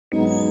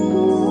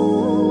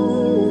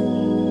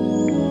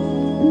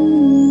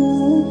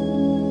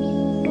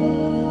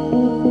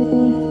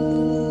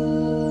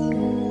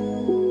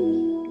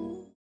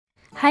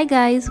Hi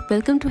guys,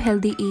 welcome to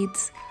Healthy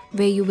Eats,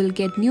 where you will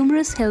get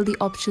numerous healthy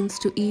options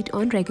to eat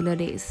on regular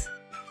days.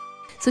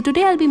 So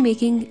today I'll be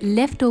making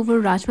leftover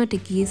Rajma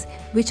tikkis,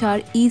 which are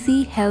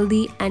easy,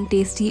 healthy and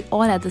tasty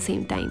all at the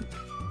same time.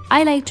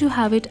 I like to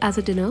have it as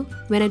a dinner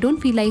when I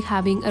don't feel like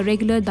having a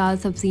regular dal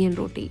sabzi and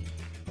roti.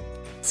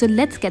 So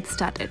let's get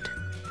started.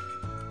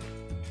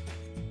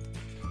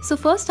 So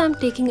first I'm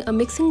taking a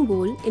mixing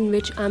bowl in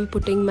which I'm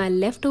putting my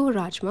leftover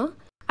Rajma.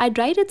 I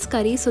dried its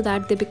curry so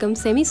that they become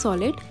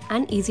semi-solid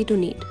and easy to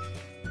knead.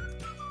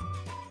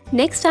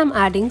 Next I'm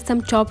adding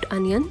some chopped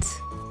onions.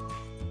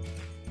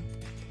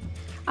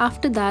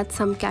 After that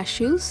some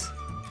cashews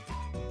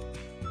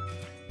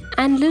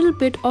and little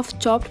bit of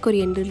chopped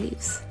coriander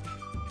leaves.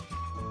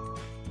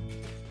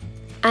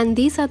 And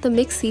these are the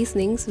mixed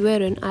seasonings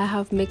wherein I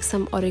have mixed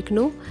some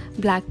oregano,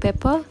 black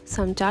pepper,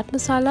 some chaat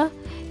masala.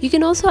 You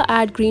can also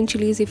add green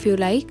chilies if you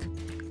like,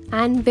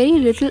 and very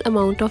little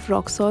amount of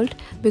rock salt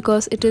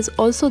because it is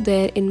also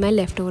there in my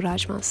leftover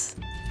rajmas.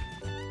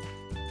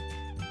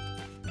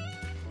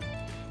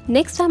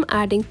 Next I'm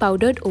adding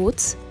powdered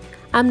oats.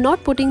 I'm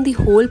not putting the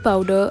whole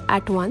powder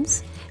at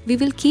once. We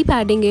will keep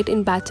adding it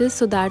in batches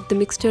so that the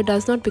mixture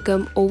does not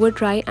become over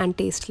dry and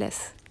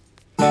tasteless.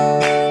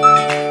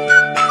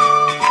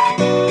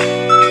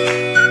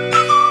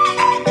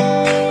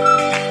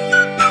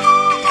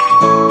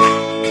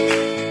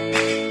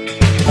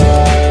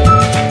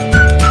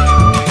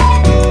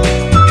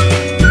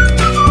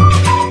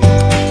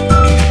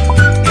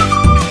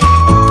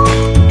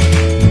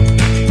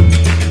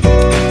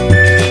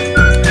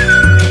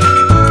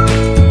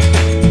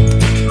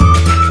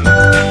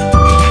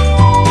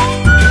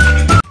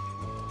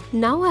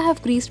 Now I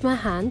have greased my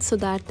hands so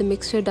that the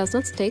mixture does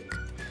not stick,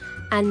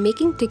 and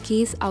making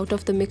tikkis out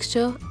of the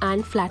mixture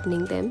and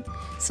flattening them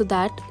so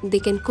that they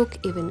can cook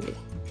evenly.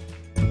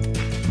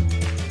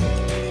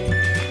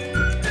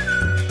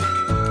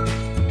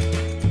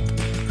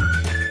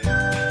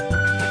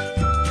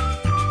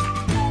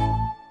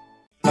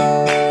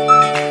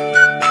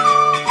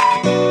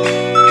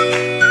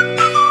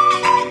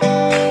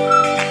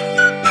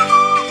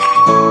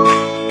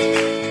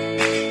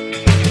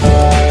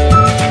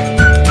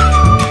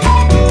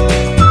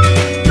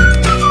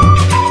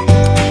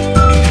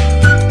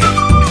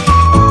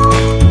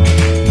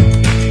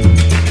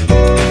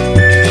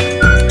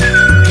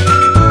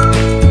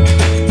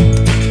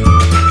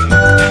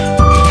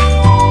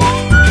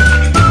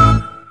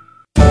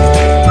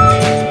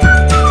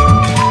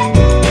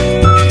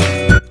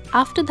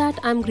 After that,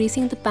 I'm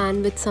greasing the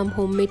pan with some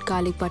homemade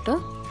garlic butter.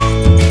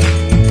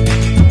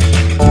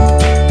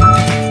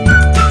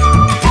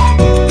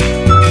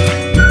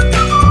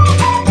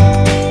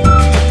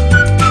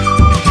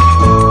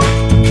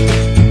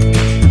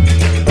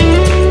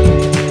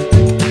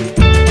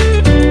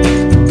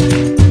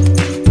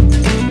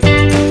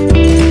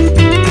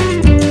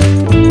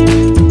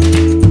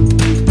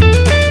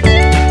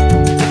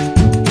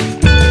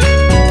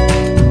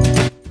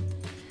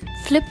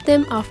 Flip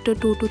them after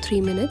 2 to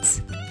 3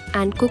 minutes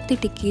and cook the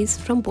tikkis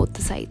from both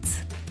the sides.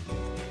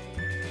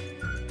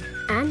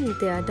 And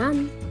they are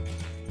done.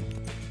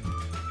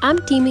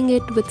 I'm teaming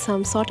it with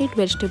some sauteed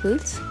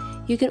vegetables.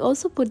 You can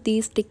also put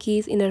these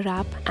tikkis in a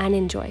wrap and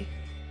enjoy.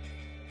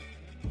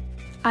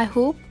 I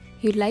hope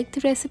you liked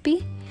the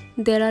recipe.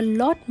 There are a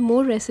lot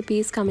more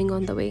recipes coming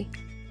on the way.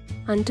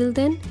 Until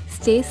then,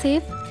 stay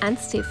safe and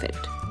stay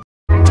fit.